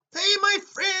my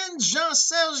friend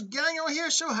Jean-Serge Gagnon here.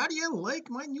 So how do you like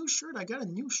my new shirt? I got a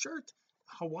new shirt,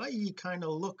 Hawaii kind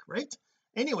of look, right?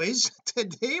 Anyways,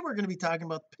 today we're going to be talking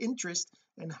about Pinterest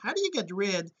and how do you get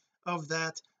rid of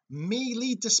that may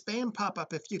lead to spam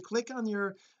pop-up. If you click on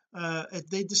your if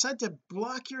they decide to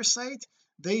block your site,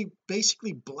 they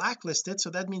basically blacklist it.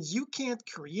 So that means you can't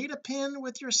create a pin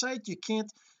with your site, you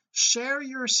can't share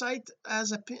your site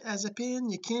as a pin,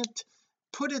 you can't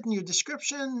put it in your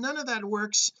description, none of that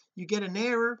works. You get an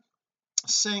error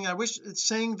saying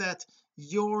saying that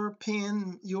your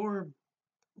pin, your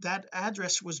that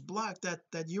address was blocked, that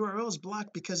URL is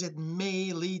blocked because it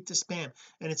may lead to spam.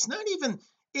 And it's not even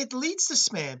it leads to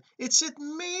spam, it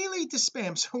may lead to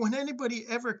spam. So when anybody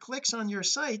ever clicks on your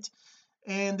site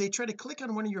and they try to click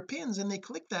on one of your pins and they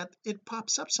click that, it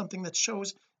pops up something that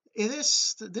shows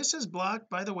this is blocked,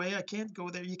 by the way, I can't go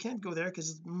there, you can't go there because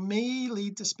it may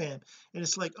lead to spam. And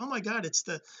it's like, oh my god, it's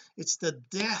the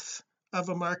death of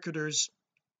a marketer's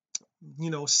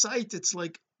site. It's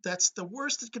like that's the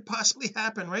worst that could possibly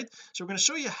happen, right? So we're going to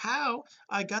show you how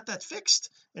I got that fixed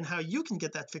and how you can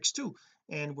get that fixed too,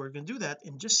 and we're going to do that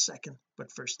in just a second.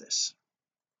 But first, this.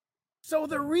 So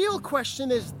the real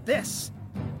question is this: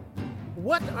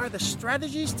 what are the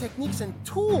strategies, techniques, and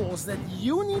tools that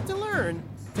you need to learn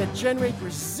to generate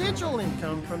residual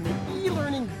income from the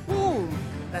e-learning boom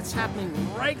that's happening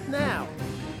right now?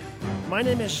 My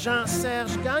name is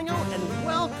Jean-Serge Gagnon, and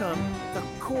welcome to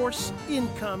Course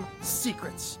Income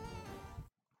Secrets.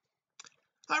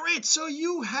 All right, so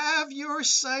you have your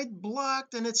site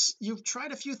blocked and you've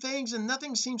tried a few things and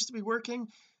nothing seems to be working.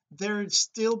 They're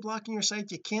still blocking your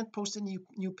site, you can't post any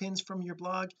new pins from your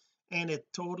blog, and it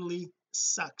totally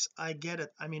sucks. I get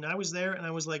it. I mean, I was there and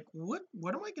I was like, what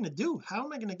am I going to do? How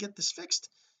am I going to get this fixed?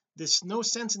 There's no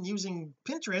sense in using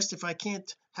Pinterest if I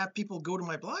can't have people go to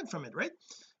my blog from it, right?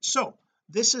 So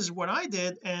this is what I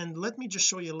did, and let me just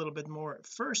show you a little bit more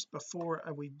first. Before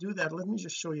we do that, let me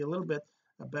just show you a little bit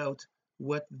about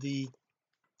what the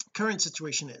current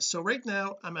situation is. So right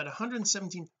now I'm at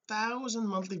 117,000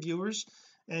 monthly viewers,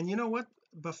 and you know what,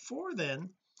 before then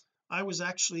I was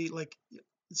actually like,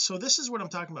 so this is what I'm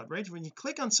talking about, right? When you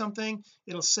click on something,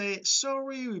 it'll say,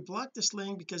 sorry, we blocked this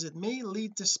link because it may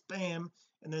lead to spam,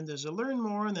 and then there's a learn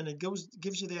more, and then it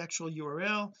gives you the actual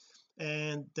URL,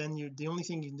 and then the only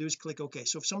thing you can do is click OK.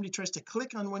 So if somebody tries to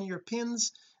click on one of your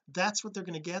pins, that's what they're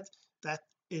going to get. That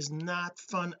is not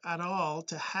fun at all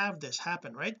to have this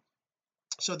happen, right?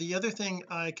 So the other thing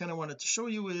I kind of wanted to show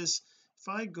you is, if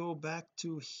I go back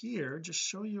to here, just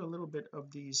show you a little bit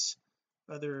of these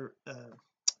other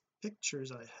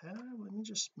pictures I have. Let me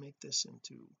just make this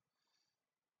into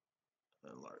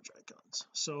large icons.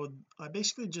 So I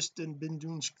basically just been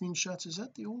doing screenshots. Is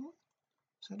that the old one?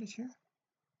 Is that it here?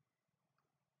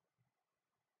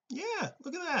 Yeah,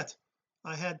 look at that.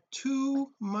 I had 2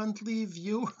 monthly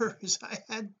viewers. I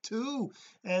had 2,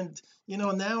 and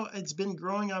now it's been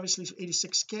growing, obviously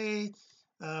 86k.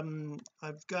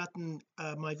 I've gotten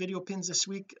my video pins this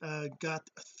week got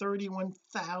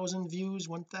 31,000 views,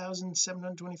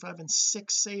 1,725, and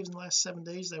 6 saves in the last 7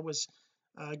 days. That was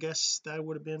I guess that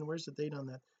would have been, where's the date on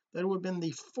that? That would have been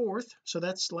the 4th, so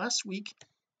that's last week.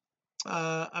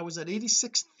 I was at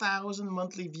 86,000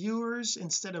 monthly viewers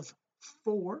instead of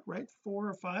 4, right? 4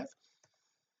 or 5,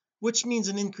 which means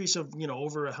an increase of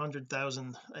over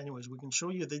 100,000. Anyways, we can show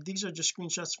you that these are just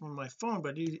screenshots from my phone,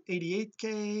 but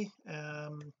 88k.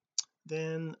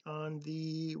 Then on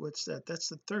the, what's that, that's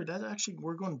the 3rd. That actually,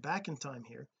 we're going back in time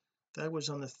here. That was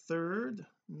on the 3rd.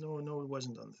 No, it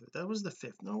wasn't on the 3rd. That was the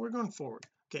 5th. No, we're going forward.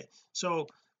 Okay, so,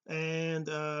 and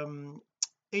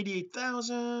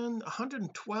 88,000,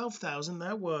 112,000,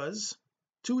 that was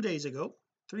 2 days ago,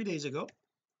 3 days ago.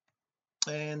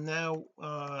 And now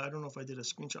I don't know if I did a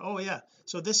screenshot. Oh yeah,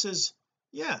 so this is,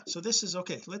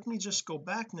 okay. Let me just go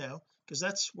back now, because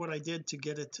that's what I did to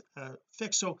get it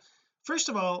fixed. So first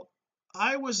of all,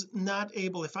 I was not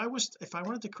able, if I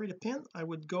wanted to create a pin, I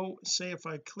would go, say, if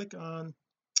I click on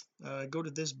go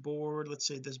to this board, let's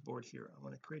say this board here, I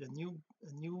want to create a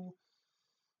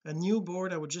new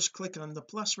board. I would just click on the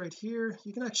plus right here.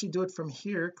 You can actually do it from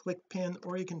here, click pin,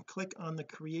 or you can click on the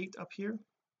create up here,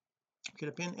 get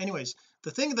a pin. Anyways,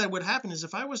 the thing that would happen is,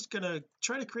 if I was going to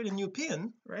try to create a new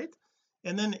pin, right,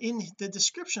 and then in the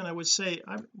description I would say,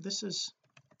 this is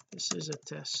a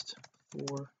test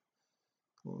for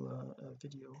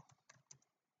video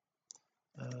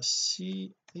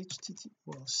CIS,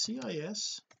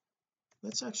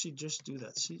 let's actually just do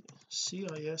that,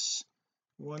 CIS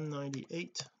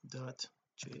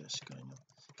 198.js kind of,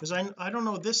 because I don't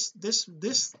know, this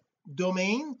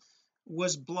domain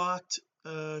was blocked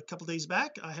a couple days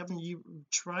back. I haven't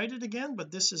tried it again, but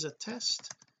this is a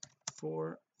test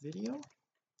for video,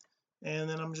 and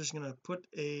then I'm just going to put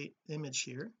a image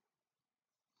here.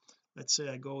 Let's say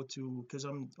I go to, because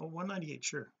I'm 198,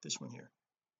 sure, this one here.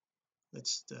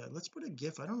 Let's put a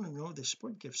GIF. I don't know if they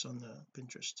support GIFs on the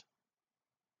Pinterest.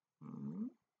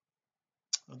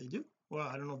 Oh, they do. Well,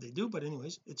 I don't know if they do, but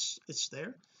anyways, it's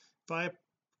there. If I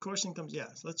course incomes, yeah,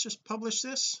 so let's just publish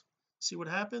this, see what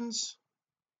happens.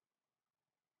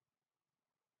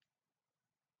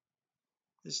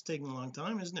 This is taking a long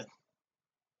time, isn't it?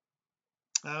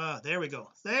 There we go.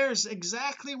 There's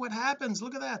exactly what happens.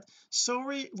 Look at that.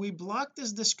 Sorry, we blocked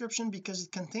this description because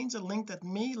it contains a link that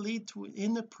may lead to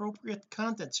inappropriate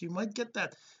content. So you might get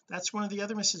that. That's one of the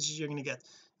other messages you're going to get.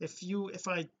 If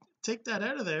I take that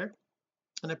out of there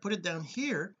and I put it down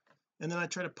here and then I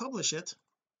try to publish it,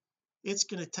 it's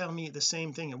going to tell me the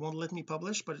same thing. It won't let me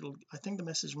publish, but I think the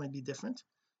message might be different.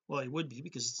 Well, it would be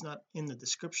because it's not in the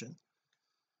description.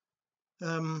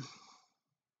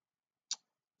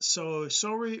 So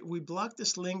sorry, we blocked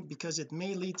this link because it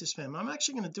may lead to spam. I'm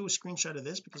actually going to do a screenshot of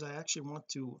this because I actually want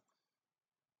to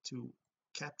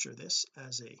capture this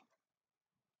as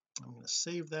I'm going to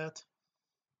save that,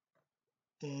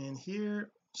 and here,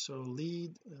 so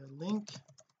link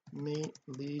may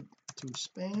lead to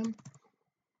spam.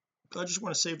 I just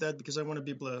want to save that because I want to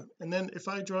be able to, and then if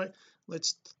I try,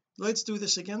 let's do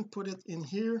this again, put it in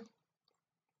here,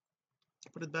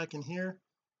 put it back in here,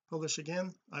 publish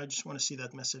again. I just want to see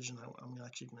that message, and I'm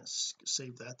actually going to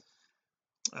save that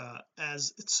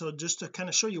as so, just to kind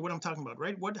of show you what I'm talking about,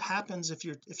 right? What happens if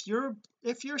your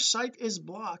site is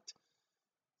blocked?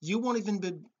 You won't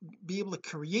even be able to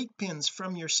create pins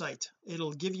from your site.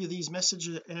 It'll give you these message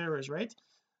errors, right?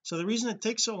 So the reason it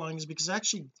takes so long is because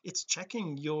actually it's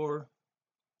checking your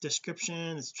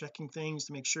description, it's checking things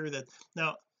to make sure that,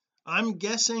 now I'm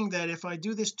guessing that if I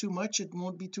do this too much, it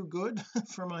won't be too good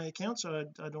for my account, so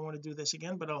I don't want to do this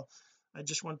again, but I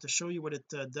just wanted to show you what it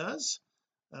does.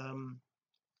 And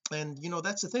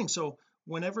that's the thing. So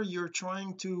whenever you're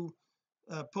trying to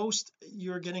post,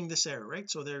 you're getting this error, right?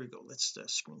 So there we go. Let's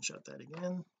screenshot that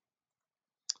again,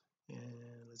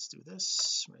 and let's do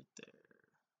this right there,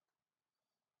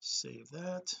 save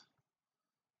that.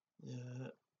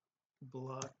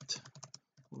 Blocked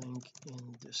link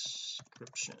in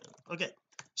description. Okay,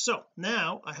 so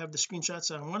now I have the screenshots.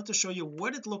 So I wanted to show you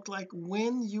what it looked like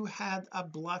when you had a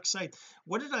blocked site.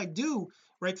 What did I do?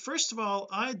 Right, first of all,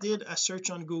 I did a search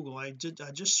on Google. I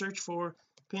just searched for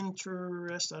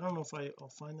Pinterest. I don't know if I'll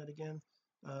find that again.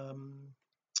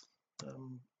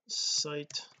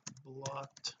 Site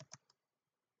blocked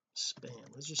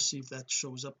spam. Let's just see if that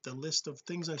shows up the list of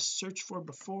things I searched for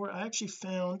before. I actually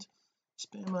found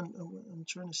spam on, I'm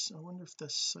trying to, I wonder if the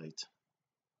site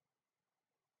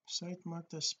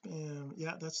marked as spam.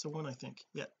 Yeah, that's the one, I think.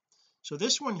 Yeah, so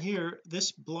this one here,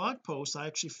 this blog post I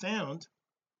actually found,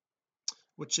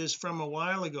 which is from a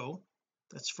while ago.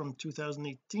 That's from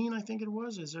 2018, I think it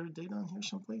was. Is there a date on here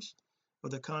someplace? Or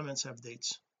the comments have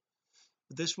dates.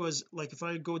 But this was like, if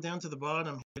I go down to the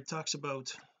bottom, it talks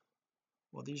about,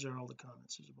 well, these are all the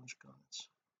comments. There's a bunch of comments.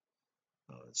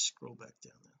 Let's scroll back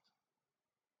down then.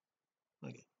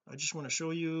 Okay, I just want to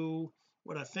show you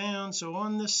what I found. So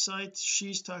on this site,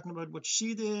 she's talking about what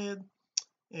she did,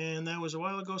 and that was a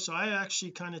while ago. So I actually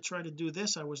kind of tried to do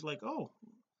this. I was like, oh,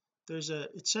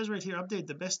 it says right here, update,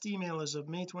 the best email as of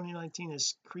May 2019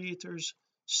 is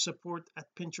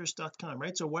creatorssupport@pinterest.com,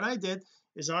 right? So what I did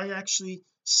is I actually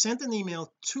sent an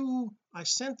email to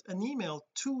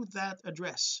that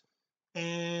address,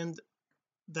 and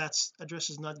that address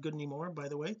is not good anymore, by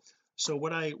the way. So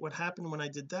what happened when I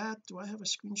did that, do I have a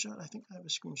screenshot? I think I have a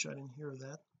screenshot in here of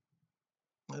that.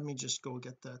 Let me just go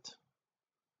get that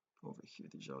over here.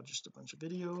 These are all just a bunch of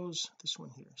videos. This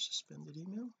one here, suspended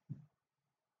email,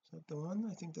 is that the one?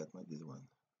 I think that might be the one.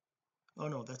 Oh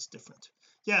no, that's different.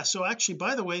 Yeah, so actually,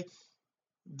 by the way,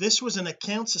 this was an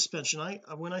account suspension.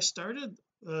 When I started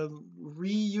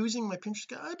reusing my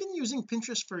Pinterest, I've been using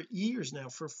Pinterest for years now.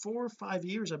 For 4 or 5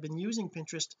 years I've been using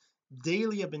Pinterest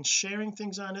daily. I've been sharing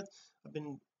things on it, I've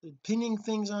been pinning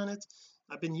things on it,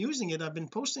 I've been using it, I've been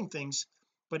posting things,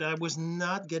 but I was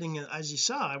not getting it. As you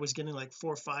saw, I was getting like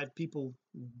 4 or 5 people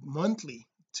monthly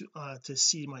to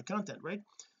see my content, right?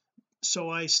 So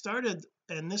I started,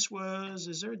 and this was,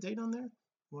 is there a date on there?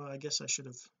 Well, I guess I should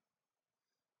have.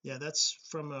 Yeah, that's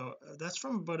from about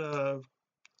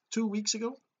 2 weeks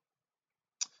ago.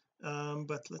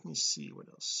 But let me see what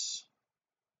else.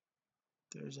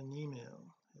 There's an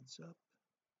email, heads up,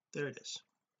 there it is.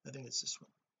 I think it's this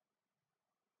one.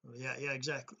 Oh, yeah,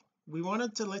 exactly. We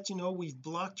wanted to let you know we've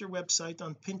blocked your website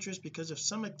on Pinterest because of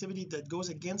some activity that goes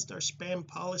against our spam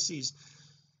policies.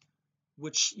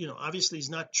 which obviously is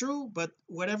not true, but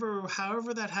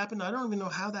however that happened, I don't even know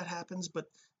how that happens, but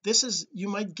you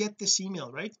might get this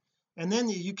email, right? And then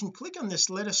you can click on this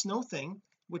let us know thing,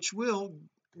 which will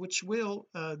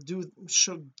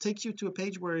take you to a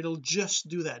page where it'll just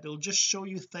do that. It'll just show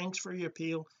you thanks for your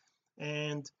appeal,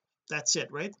 and that's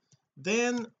it, right?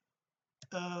 Then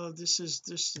this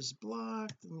is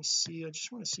blocked. Let me see, I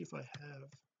just want to see if I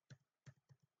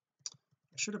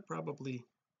should have probably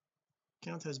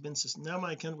account has been now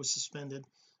my account was suspended.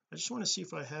 I just want to see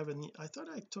if I have any. I thought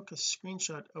I took a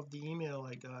screenshot of the email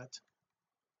I got.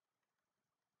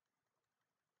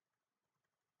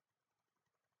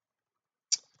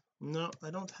 No,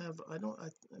 I don't have.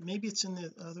 Maybe it's in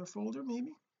the other folder,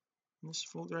 maybe in this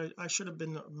folder. I should have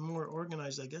been more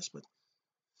organized, I guess, but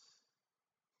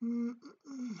oh,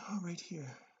 right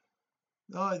here.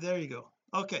 Oh, there you go.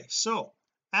 Okay, so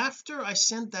after I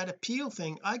sent that appeal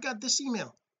thing, I got this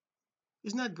email.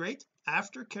 Isn't that great?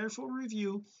 After careful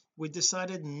review, we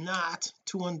decided not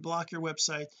to unblock your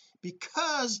website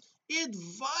because it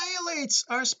violates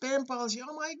our spam policy.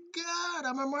 Oh my god,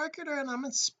 I'm a marketer and I'm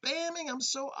spamming, I'm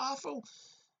so awful.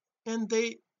 And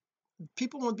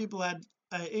people won't be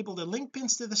able to link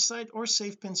pins to the site or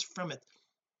save pins from it,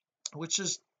 which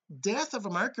is death of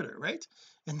a marketer, right?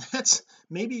 And that's,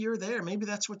 maybe you're there, maybe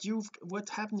that's what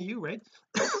happened to you, right?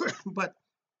 But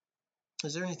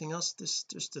is there anything else? This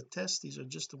just a test. These are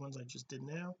just the ones I just did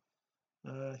now.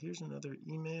 Here's another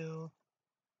email.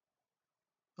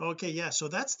 Okay, yeah, so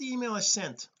that's the email I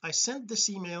sent this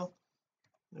email.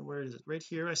 Where is it? Right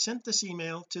here. I sent this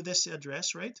email to this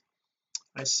address, right?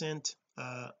 I sent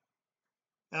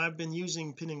I've been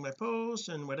using pinning my post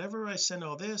and whatever. I sent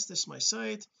all this is my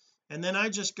site, and then I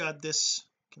just got this.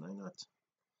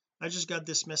 I just got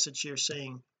this message here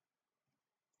saying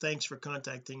thanks for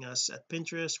contacting us at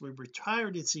Pinterest. We've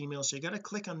retired its email, so you got to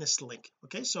click on this link.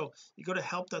 Okay, so you go to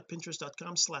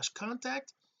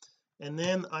help.pinterest.com/contact, and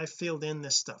then I filled in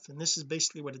this stuff, and this is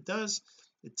basically what it does.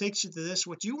 It takes you to this.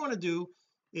 What you want to do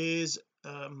is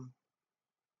let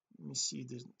me see,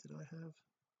 did I have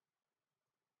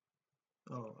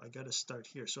I got to start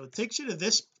here. So it takes you to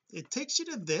this,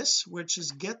 which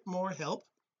is get more help.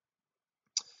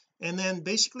 And then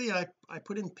basically I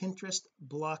put in Pinterest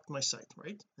blocked my site,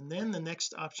 right? And then the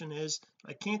next option is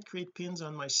I can't create pins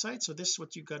on my site. So this is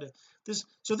what you got to this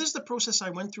is the process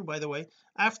I went through, by the way.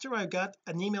 After I got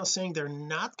an email saying they're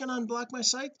not going to unblock my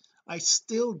site, I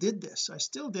still did this.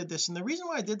 And the reason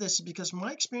why I did this is because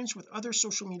my experience with other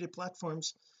social media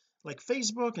platforms like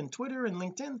Facebook and Twitter and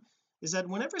LinkedIn is that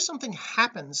whenever something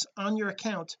happens on your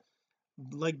account,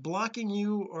 like blocking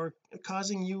you or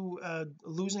causing you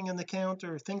losing an account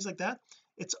or things like that,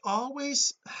 it's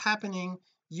always happening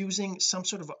using some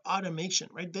sort of automation,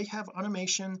 right? They have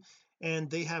automation and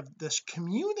they have this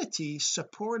community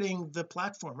supporting the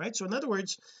platform, right? So in other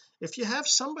words, if you have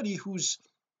somebody who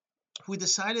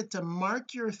decided to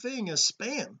mark your thing as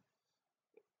spam,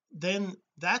 then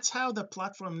that's how the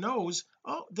platform knows,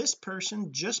 oh, this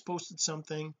person just posted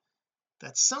something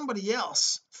that somebody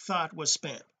else thought was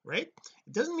spam, right?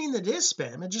 It doesn't mean that it is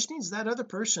spam, it just means that other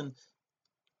person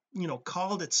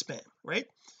called it spam, right?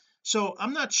 So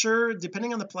I'm not sure,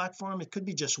 depending on the platform, it could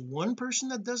be just one person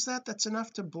that does that, that's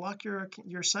enough to block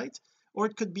your site, or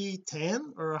it could be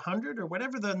 10 or 100 or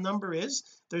whatever the number is.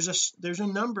 There's a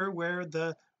number where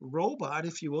the robot,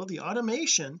 if you will, the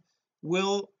automation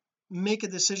will make a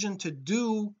decision to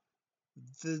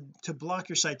block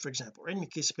your site, for example, right? In the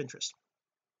case of Pinterest.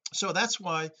 So that's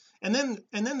why, and then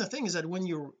the thing is that when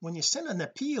you send an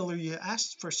appeal or you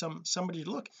ask for somebody to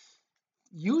look,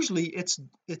 usually it's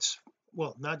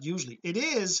well, not usually, it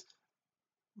is,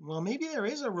 well, maybe there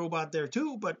is a robot there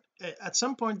too, but at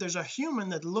some point there's a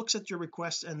human that looks at your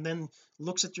request and then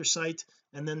looks at your site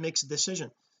and then makes a decision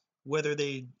whether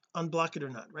they unblock it or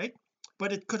not, right?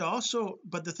 But it could also,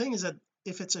 but the thing is that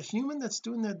if it's a human that's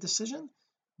doing the decision,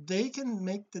 they can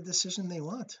make the decision they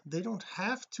want. They don't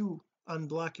have to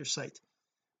unblock your site.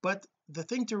 But the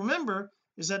thing to remember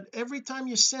is that every time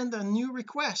you send a new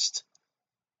request,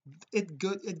 it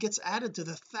gets added to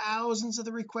the thousands of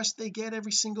the requests they get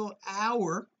every single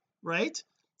hour, right?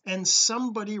 And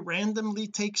somebody randomly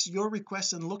takes your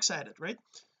request and looks at it, right?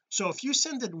 So if you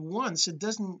send it once,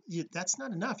 that's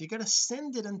not enough. You got to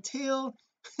send it until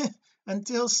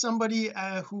until somebody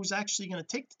who's actually going to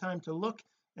take the time to look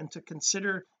and to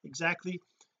consider exactly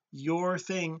your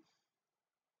thing.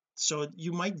 So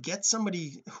you might get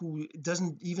somebody who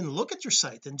doesn't even look at your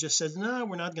site and just says, no,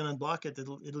 we're not going to block it,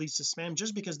 it leads to spam,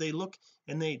 just because they look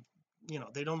and they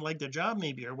don't like their job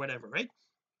maybe or whatever, right?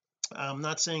 I'm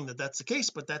not saying that that's the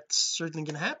case, but that's certainly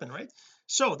going to happen, right?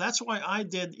 So that's why I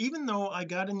did, even though I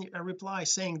got a reply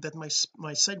saying that my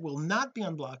site will not be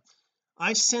unblocked,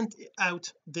 I sent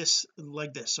out this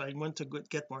like this. So I went to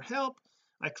get more help,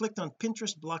 I clicked on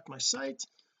Pinterest block my site,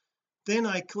 then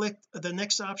I clicked, the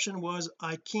next option was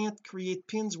I can't create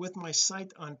pins with my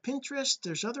site on Pinterest.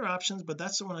 There's other options, but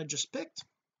that's the one I just picked.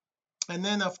 And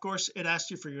then of course it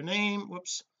asks you for your name,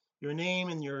 your name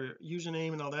and your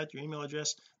username and all that, your email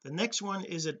address. The next one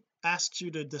is it asks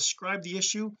you to describe the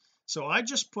issue. So I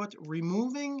just put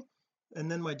removing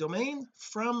and then my domain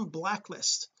from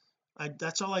blacklist.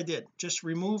 That's all I did, just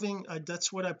removing.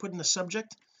 That's what I put in the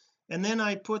subject, and then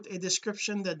I put a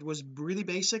description that was really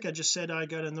basic. I just said I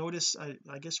got a notice.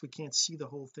 I guess we can't see the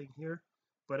whole thing here,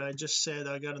 but I just said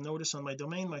I got a notice on my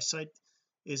domain, my site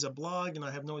is a blog and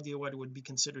I have no idea what would be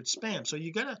considered spam. So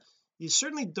you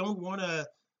certainly don't want to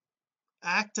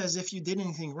act as if you did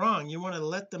anything wrong. You want to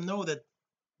let them know that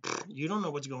you don't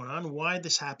know what's going on, why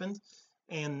this happened,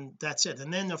 and that's it.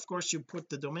 And then of course you put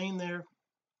the domain there,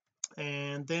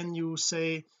 and then you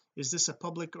say, is this a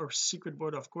public or secret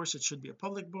board? Of course it should be a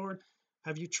public board.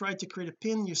 Have you tried to create a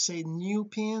pin? You say new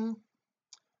pin,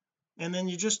 and then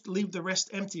you just leave the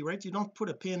rest empty, right? You don't put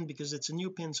a pin because it's a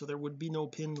new pin, so there would be no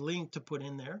pin link to put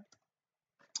in there.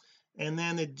 And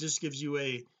then it just gives you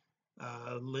a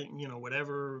link,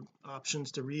 whatever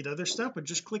options to read other stuff, but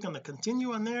just click on the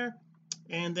continue on there,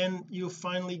 and then you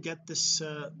finally get this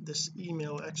this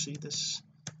email. Actually, this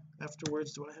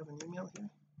afterwards, do I have an email here?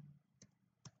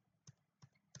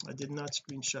 I did not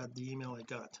screenshot the email I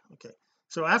got. Okay,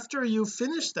 so after you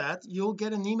finish that, you'll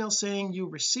get an email saying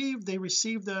they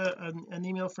received an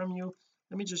email from you.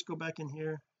 Let me just go back in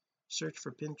here, search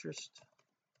for Pinterest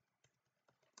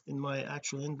in my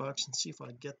actual inbox and see if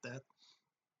I get that.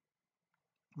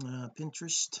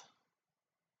 Pinterest,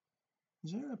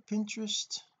 is there a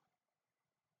Pinterest?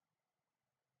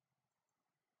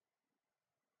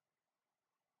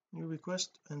 New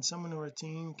request and someone on our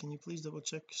team, can you please double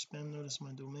check spam notice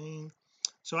my domain?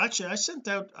 So actually I sent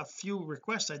out a few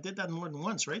requests. I did that more than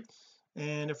once, right?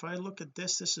 And if I look at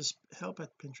this is help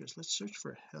at Pinterest. Let's search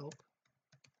for help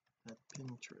at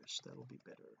Pinterest. That'll be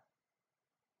better.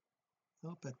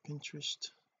 Help at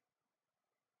Pinterest,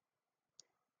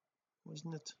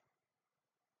 wasn't it?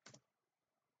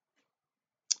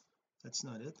 That's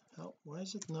not it. Help, why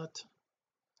is it not?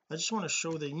 I just want to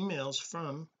show the emails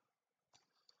from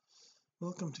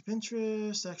welcome to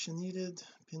Pinterest, action needed,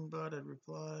 pinbot at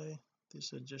reply.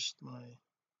 These are just I'm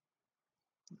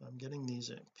getting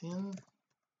these at pinterest.com.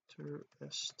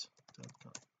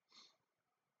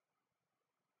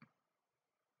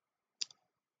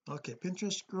 Okay,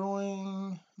 Pinterest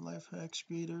growing, life hacks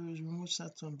creators, remove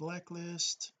sets on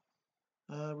blacklist.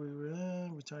 We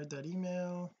retired that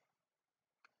email.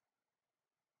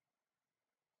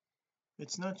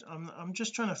 It's not, I'm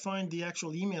just trying to find the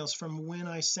actual emails from when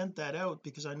I sent that out,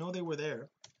 because I know they were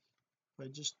there. If I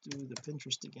just do the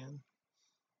Pinterest again,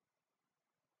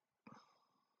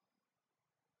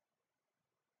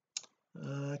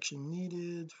 action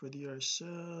needed for the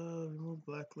RSL, remove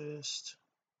blacklist,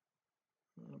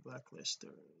 blacklist,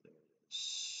 there it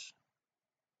is.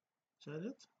 Is that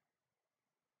it?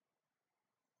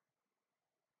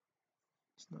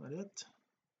 It's not it.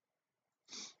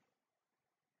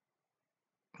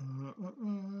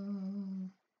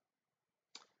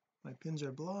 My pins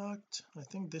are blocked. I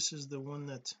think this is the one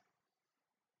that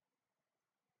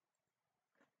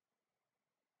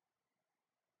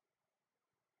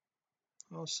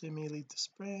also may lead to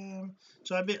spam.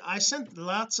 So I sent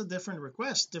lots of different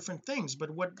requests, different things, but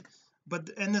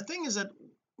the thing is that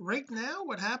right now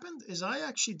what happened is I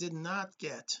actually did not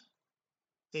get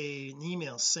an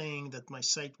email saying that my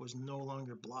site was no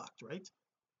longer blocked, right?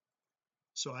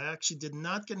 So I actually did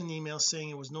not get an email saying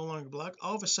it was no longer blocked.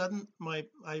 All of a sudden I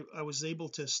was able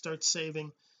to start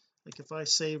saving. Like if I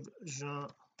save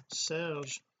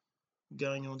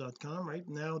JeanSergeGagnon.com, right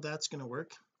now, that's going to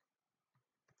work.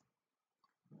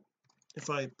 If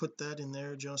I put that in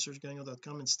there,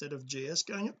 JeanSergeGagnon.com instead of JS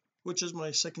Gagnon, which is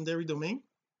my secondary domain,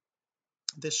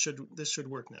 this should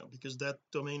work now, because that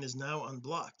domain is now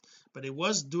unblocked. But it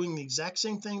was doing the exact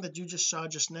same thing that you just saw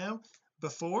just now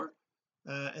before,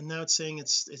 and now it's saying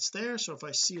it's there. So if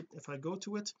I see it, if I go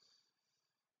to it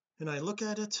and I look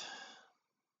at it,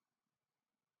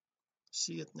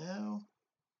 see it now,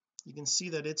 you can see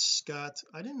that it's got,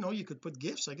 I didn't know you could put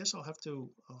GIFs. I guess I'll have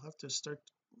to start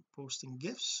posting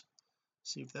GIFs,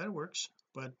 see if that works.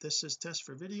 But this is test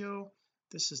for video,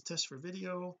 this is test for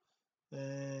video,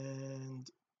 and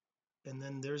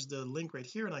then there's the link right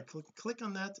here, and I click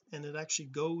on that and it actually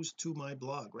goes to my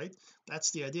blog, right? That's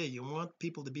the idea. You want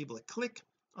people to be able to click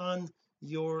on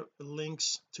your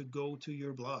links to go to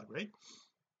your blog, right?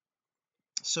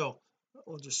 So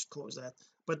we'll just close that.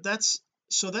 But that's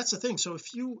the thing. So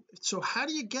how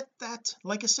do you get that?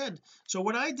 Like I said, so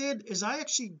what I did is I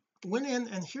actually went in,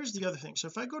 and here's the other thing. So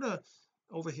if I go to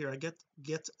over here, I get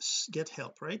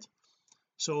help, right?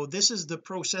 So this is the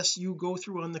process you go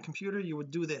through on the computer. You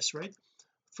would do this, right?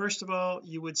 First of all,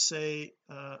 you would say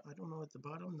I don't know, at the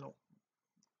bottom, no,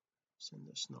 send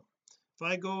this, no. If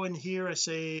I go in here, I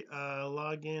say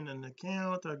log in an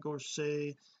account, I go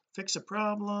say fix a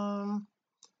problem,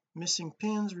 missing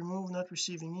pins, remove not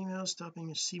receiving emails,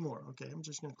 stopping, see more. Okay, I'm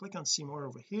just going to click on see more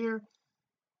over here,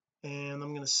 and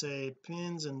I'm going to say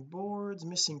pins and boards,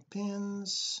 missing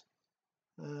pins,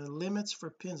 limits for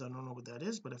pins. I don't know what that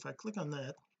is, but if I click on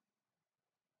that,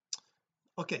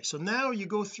 okay, so now you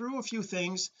go through a few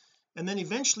things, and then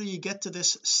eventually you get to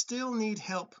this still need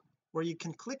help, where you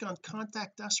can click on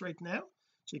contact us right now.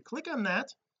 So you click on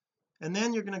that, and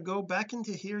then you're going to go back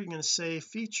into here. You're going to say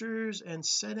features and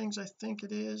settings, I think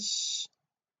it is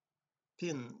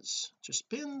pins, just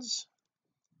pins,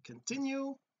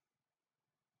 continue,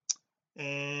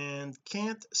 and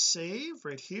can't save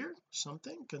right here,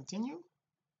 something, continue,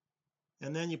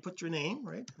 and then you put your name,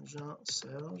 right,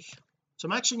 Jean-Serge. So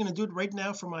I'm actually going to do it right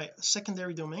now for my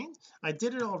secondary domain. I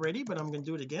did it already, but I'm going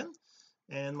to do it again.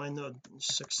 And my node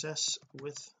success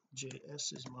with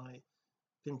JS is my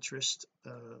Pinterest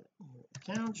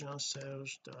account,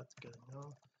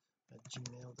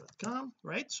 jeanserge.gagnon@gmail.com,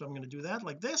 right? So I'm going to do that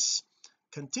like this,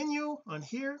 continue on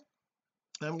here.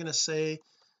 I'm going to say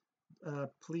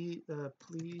please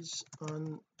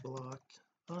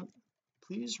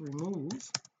please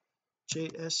remove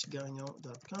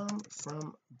jsgagnon.com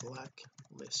from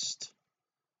blacklist.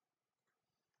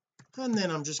 And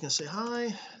then I'm just going to say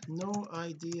hi, no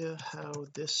idea how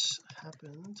this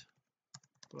happened,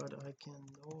 but I can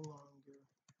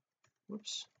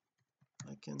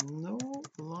no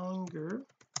longer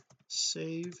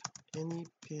save any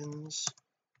pins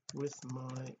with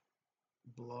my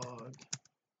blog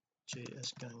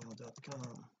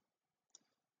jsgagnon.com.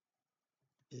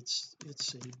 It's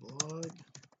a blog,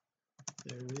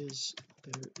 there is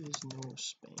no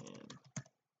spam.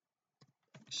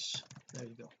 Thanks. There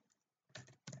you go.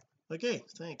 Okay,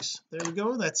 thanks. There we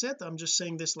go. That's it. I'm just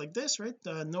saying this like this, right?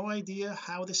 No idea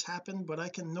how this happened, but I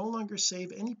can no longer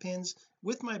save any pins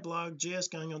with my blog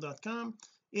jsgagnon.com.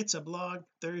 It's a blog,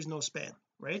 there is no spam,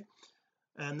 right?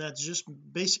 And that's just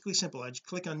basically simple. I just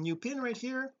click on new pin right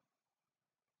here,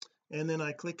 and then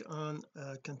I click on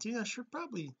continue.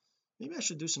 Maybe I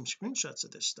should do some screenshots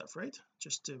of this stuff, right,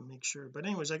 just to make sure. But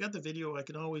anyways, I got the video. I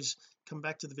can always come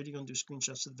back to the video and do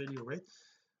screenshots of the video, right?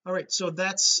 All right, so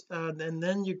that's and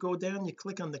then you go down, you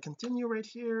click on the continue right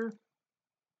here,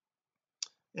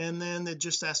 and then it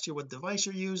just asks you what device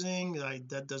you're using.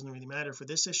 That doesn't really matter for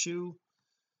this issue.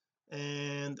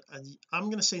 And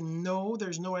I'm going to say no,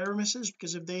 there's no error message,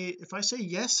 because if I say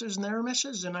yes, there's an error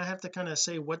message, then I have to kind of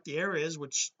say what the error is,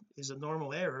 which is a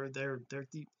normal error.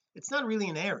 It's not really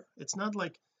an error. It's not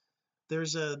like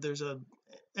there's a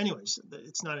anyways,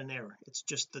 it's not an error, it's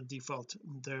just the default.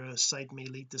 The site may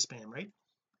lead to spam, right?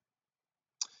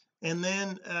 And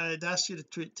then it asks you to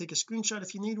take a screenshot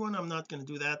if you need one. I'm not going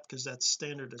to do that because that's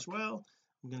standard as well.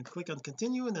 I'm going to click on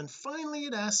continue, and then finally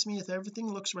it asks me if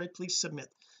everything looks right, please submit.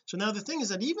 So now the thing is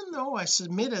that even though I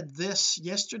submitted this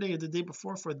yesterday or the day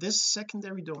before for this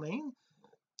secondary domain,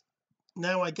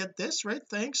 now I get this, right,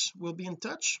 thanks, we'll be in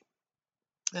touch.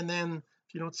 And then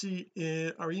if you don't see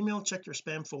our email, check your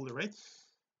spam folder, right?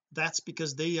 That's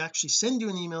because they actually send you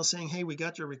an email saying, hey, we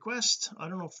got your request. I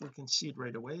don't know if we can see it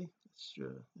right away.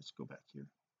 Let's go back here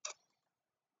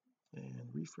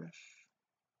and refresh.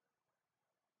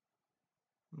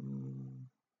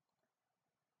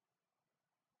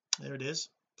 There it is.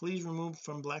 Please remove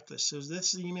from blacklist. So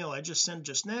this is the email I just sent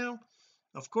just now.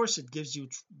 Of course it gives you,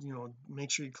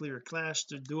 make sure you clear a cache,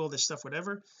 to do all this stuff,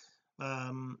 whatever.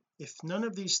 If none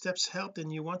of these steps help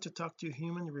and you want to talk to a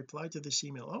human, reply to this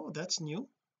email. Oh, that's new.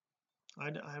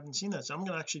 I haven't seen that, so I'm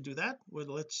going to actually do that. Well,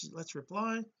 let's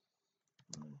reply.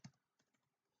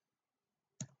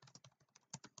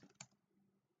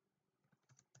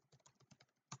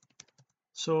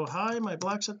 So hi, my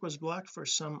black site was blocked for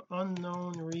some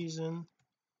unknown reason.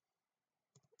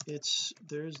 There's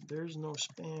no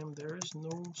spam,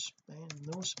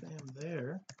 no spam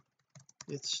there.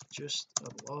 It's just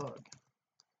a blog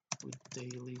with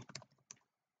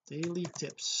daily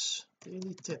tips.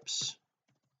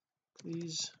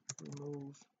 Please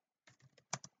remove.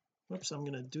 Whoops, I'm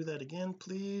going to do that again.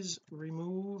 Please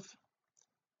remove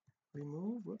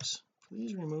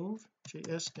please remove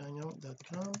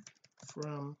jsgagnon.com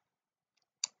from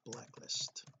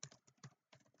blacklist.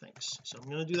 thanks. So I'm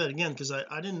going to do that again because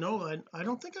I didn't know. I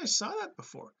don't think I saw that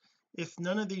before. If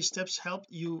none of these steps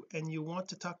helped you and you want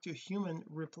to talk to a human,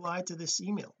 reply to this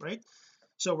email, right?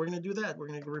 So we're going to do that. We're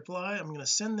going to reply. I'm going to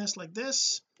send this like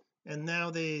this, and now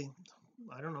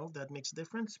I don't know if that makes a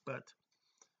difference, but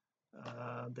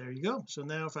there you go. So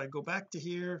now if I go back to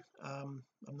here, I'm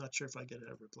not sure if I get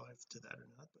a reply to that or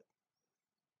not,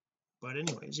 but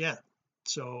anyways, yeah.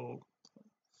 So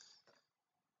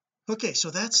okay,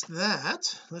 so that's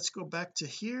that. Let's go back to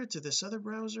here to this other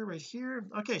browser right here.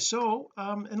 Okay, so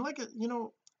and like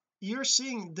you're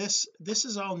seeing this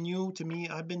is all new to me.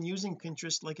 I've been using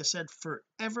Pinterest, like I said,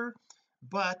 forever,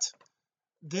 but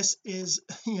this is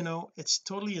it's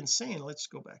totally insane. Let's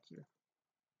go back here.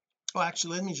 Oh,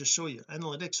 actually, let me just show you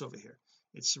analytics over here.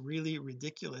 It's really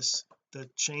ridiculous, the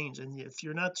change. And if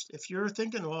you're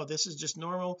thinking, well, this is just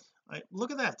normal,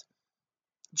 look at that.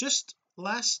 Just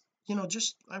last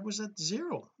just I was at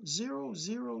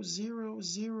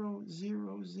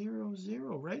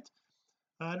 0.0000000, right?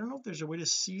 I don't know if there's a way to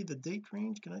see the date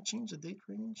range. Can I change the date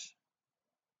range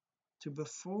to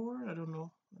before? I don't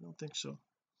know. I don't think so.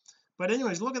 But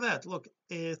anyways, look at that. Look,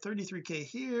 33k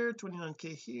here,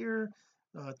 29k here,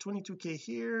 22k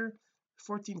here,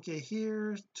 14k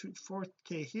here,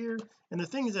 4k here. And the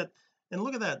thing is that, and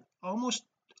look at that, almost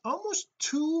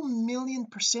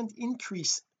 2,000,000%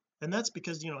 increase. And that's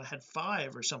because I had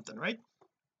 5 or something, right?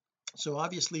 So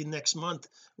obviously next month,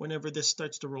 whenever this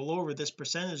starts to roll over, this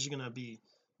percentage is going to be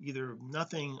either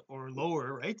nothing or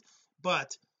lower, right?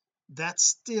 But that's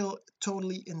still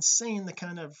totally insane, the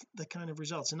kind of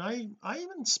results. And I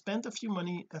even spent a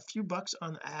few bucks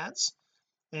on ads.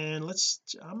 And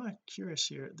I'm curious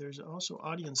here, there's also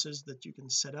audiences that you can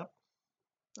set up.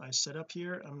 I set up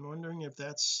here. I'm wondering if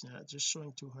that's just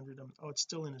showing 200. Oh, it's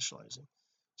still initializing,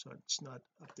 so it's not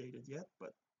updated yet.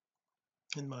 But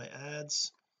in my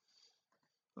ads,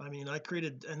 I mean, I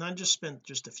created, and I just spent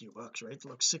just a few bucks, right?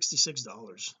 Look,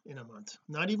 $66 in a month,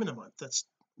 not even a month. That's,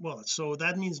 well, so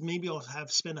that means maybe I'll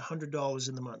have spent $100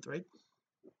 in the month, right?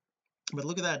 But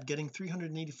look at that, getting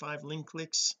 385 link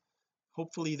clicks.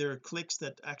 Hopefully there are clicks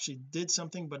that actually did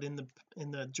something, but in the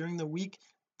during the week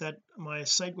that my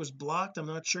site was blocked, I'm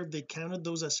not sure if they counted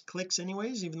those as clicks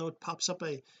anyways, even though it pops up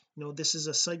this is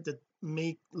a site that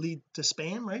may lead to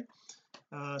spam, right?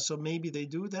 So maybe they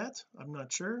do that, I'm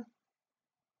not sure.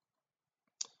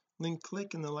 Link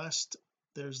click in the last,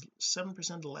 there's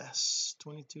 7% less,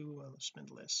 22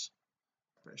 spend less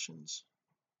impressions.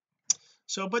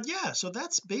 So, but yeah, so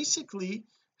that's basically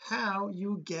how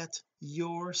you get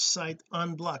your site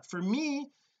unblocked. For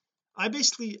me, I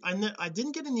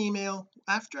didn't get an email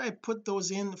after I put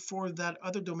those in for that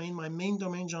other domain, my main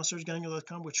domain,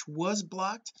 jeansergegagnon.com, which was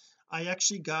blocked. I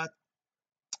actually got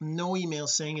no email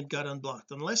saying it got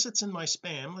unblocked, unless it's in my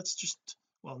spam. Let's just,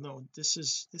 well, no, this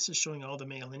is showing all the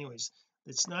mail anyways.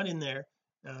 It's not in there.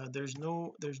 There's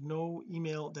no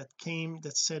email that came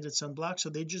that said it's unblocked, so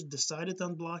they just decided to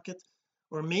unblock it.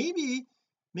 Or maybe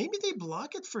they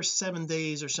block it for 7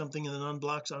 days or something and then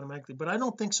unblocks automatically, but I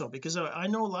don't think so, because I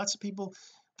know lots of people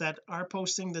that are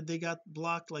posting that they got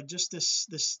blocked. Like just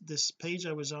this page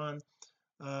I was on,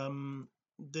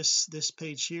 this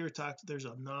page here there's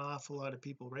an awful lot of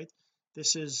people, right?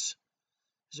 Is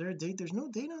there a date? There's no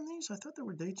date on these. I thought there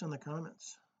were dates on the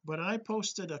comments, but I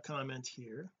posted a comment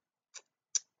here.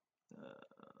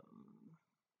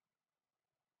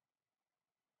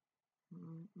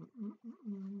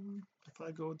 If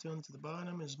I go down to the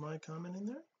bottom, is my comment in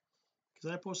there?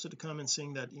 Because I posted a comment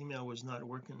saying that email was not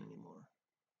working anymore.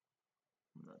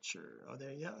 I'm not sure. Oh,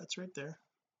 there, yeah, it's right there.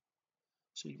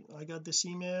 So I got this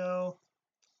email,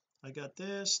 I got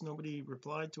this, nobody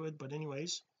replied to it, but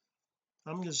anyways,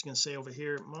 I'm just going to say over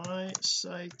here, my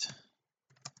site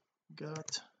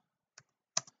got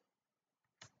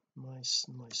my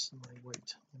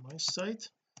site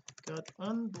got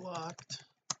unblocked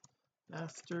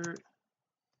after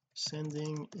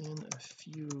sending in a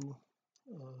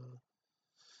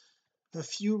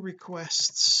few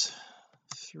requests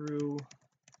through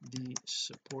the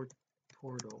support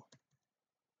portal,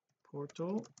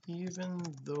 even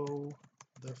though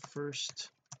the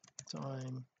first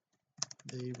time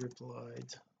they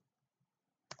replied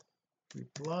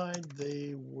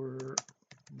they were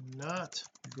not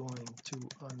going to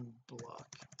unblock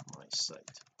my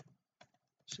site,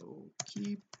 so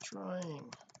keep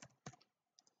trying.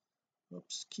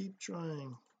 Keep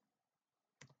trying.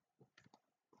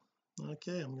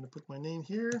 Okay, I'm going to put my name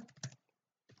here.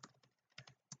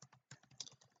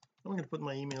 I'm going to put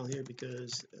my email here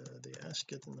because they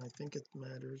ask it and I think it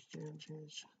matters.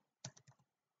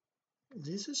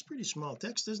 This is pretty small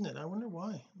text, isn't it? I wonder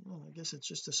why. I guess it's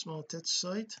just a small text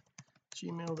site.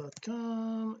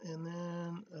 gmail.com, and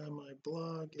then my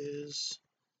blog is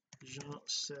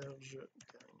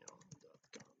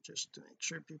jeansergegagnon.com, just to make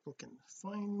sure people can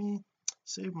find me.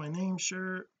 Save my name,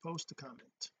 sure, post a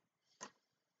comment.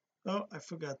 Oh, I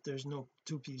forgot there's no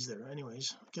two P's there.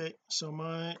 Anyways, okay, so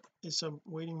it's a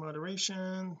waiting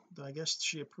moderation. I guess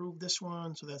she approved this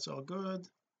one, so that's all good,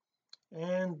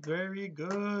 and very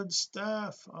good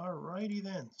stuff. All righty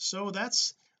then, so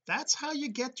that's how you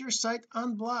get your site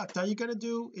unblocked. All you got to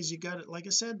do is, you got it, like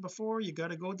I said before, you got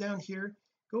to go down here,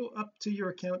 go up to your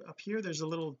account. Up here there's a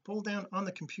little pull down on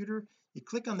the computer, you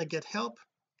click on the get help,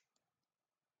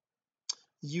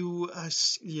 you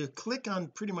click on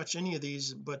pretty much any of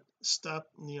these, but stop,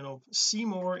 see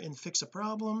more and fix a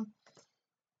problem.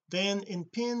 Then in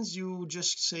pins you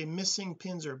just say missing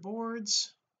pins or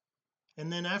boards,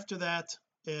 and then after that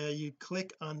you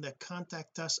click on the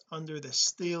contact us under the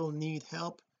still need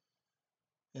help,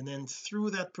 and then through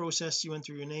that process you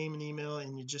enter your name and email,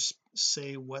 and you just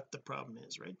say what the problem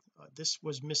is, right? This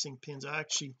was missing pins.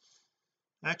 Actually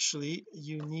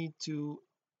you need to,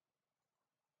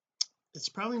 it's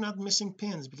probably not missing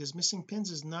pins, because missing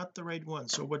pins is not the right one.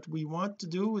 So what we want to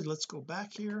do is, let's go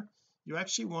back here. You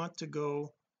actually want to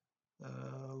go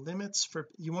limits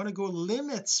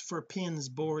for pins,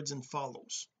 boards and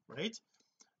follows, right?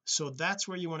 So that's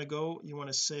where you want to go. You want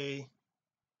to say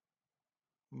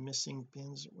missing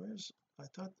pins. I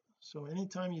thought so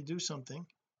anytime you do something,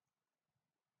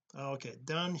 okay,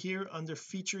 down here under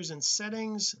features and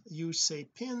settings you say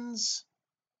pins,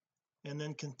 and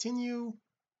then continue,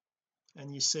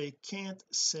 and you say can't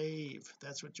save.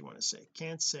 That's what you want to say,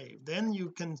 can't save. Then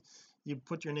you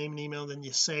put your name and email, then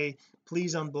you say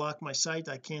please unblock my site,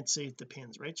 I can't save the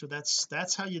pins, right? So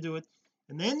that's how you do it.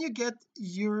 And then you get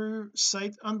your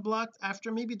site unblocked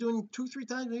after maybe doing 2-3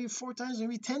 times, maybe 4 times,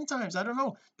 maybe 10 times, I don't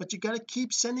know, but you got to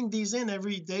keep sending these in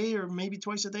every day, or maybe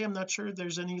twice a day. I'm not sure if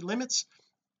there's any limits.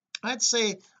 I'd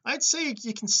say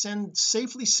you can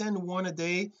safely send one a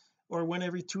day, or one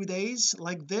every 2 days,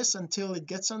 like this, until it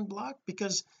gets unblocked,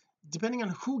 because depending on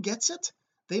who gets it,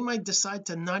 they might decide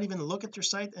to not even look at your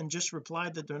site and just reply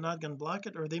that they're not going to block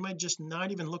it, or they might just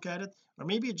not even look at it, or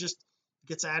maybe it just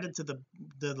gets added to the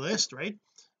list, right,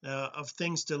 of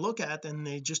things to look at, and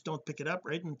they just don't pick it up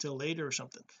right until later or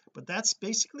something. But that's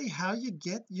basically how you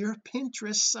get your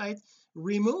Pinterest site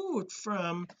removed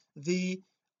from the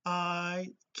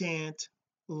I can't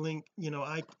link,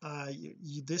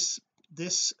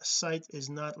 this site is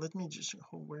not, let me just,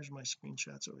 where's my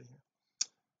screenshots over here?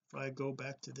 If I go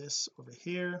back to this over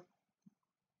here,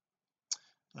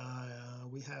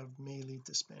 we have may lead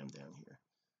to spam down here.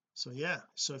 So yeah,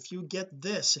 so if you get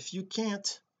this, if you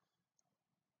get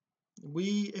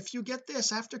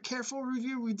this after careful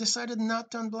review, we decided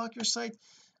not to unblock your site,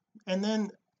 and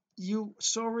then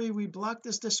we blocked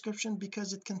this description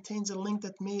because it contains a link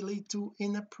that may lead to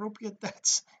inappropriate,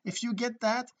 that's, if you get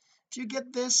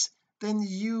this, then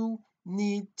you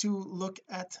need to look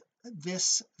at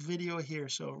this video here.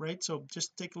 So right, so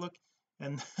just take a look,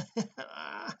 and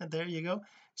there you go.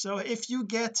 So if you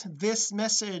get this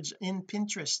message in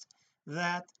Pinterest,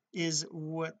 that is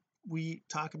what we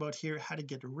talk about here, how to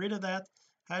get rid of that.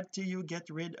 How do you get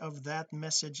rid of that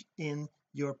message in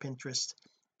your Pinterest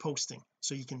posting,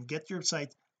 so you can get your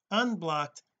site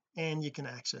unblocked and you can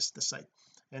access the site?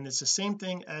 And it's the same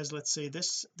thing as, let's say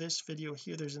this video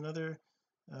here. There's another,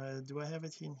 do I have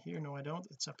it in here? No, I don't.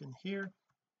 It's up in here.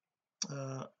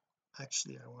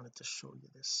 Actually I wanted to show you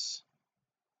this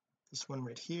one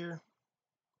right here.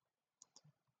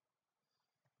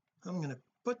 I'm going to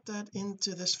put that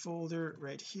into this folder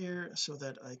right here, so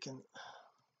that I can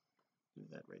do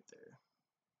that right there.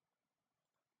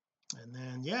 And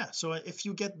then yeah, so if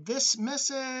you get this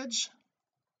message,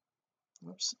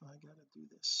 whoops, I gotta do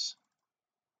this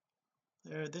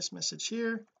there, this message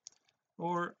here,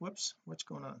 or whoops, what's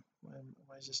going on?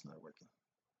 Why is this not working?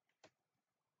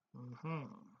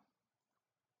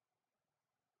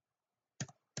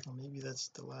 Well, maybe that's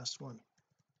the last one.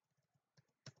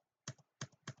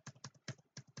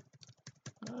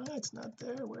 It's not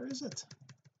there. Where is it?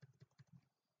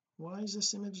 Why is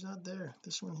this image not there?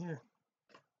 This one here.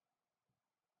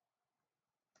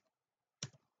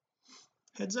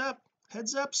 Heads up,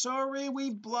 sorry,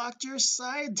 we've blocked your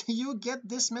site. Do you get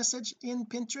this message in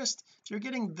Pinterest? If you're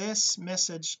getting this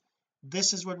message,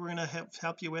 this is what we're going to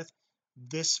help you with.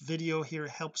 This video here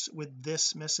helps with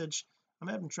this message. I'm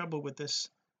having trouble with this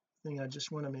thing. I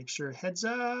just want to make sure. Heads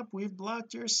up, we've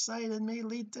blocked your site, it may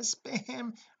lead to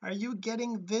spam. Are you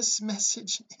getting this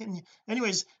message in?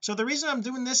 Anyways, so the reason I'm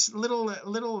doing this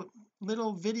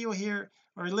little video here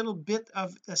or a little bit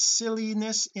of a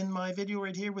silliness in my video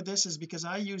right here with this is because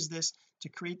I use this to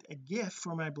create a GIF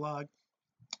for my blog,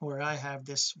 where I have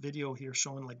this video here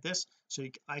showing like this, so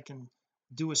I can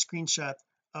do a screenshot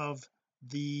of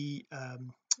the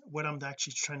what I'm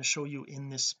actually trying to show you in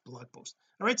this blog post.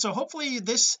 All right, so hopefully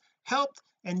this helped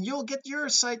and you'll get your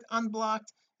site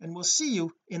unblocked, and we'll see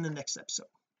you in the next episode.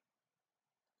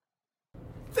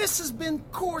 This has been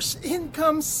Course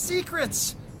Income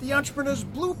Secrets, the entrepreneur's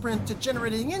blueprint to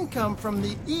generating income from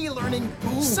the e-learning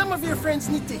boom. Some of your friends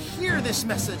need to hear this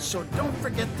message, so don't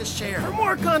forget to share. For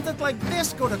more content like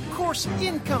this, go to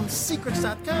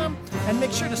CourseIncomeSecrets.com and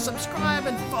make sure to subscribe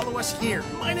and follow us here.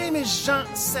 My name is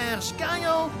Jean-Serge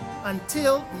Gagnon.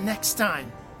 Until next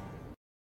time.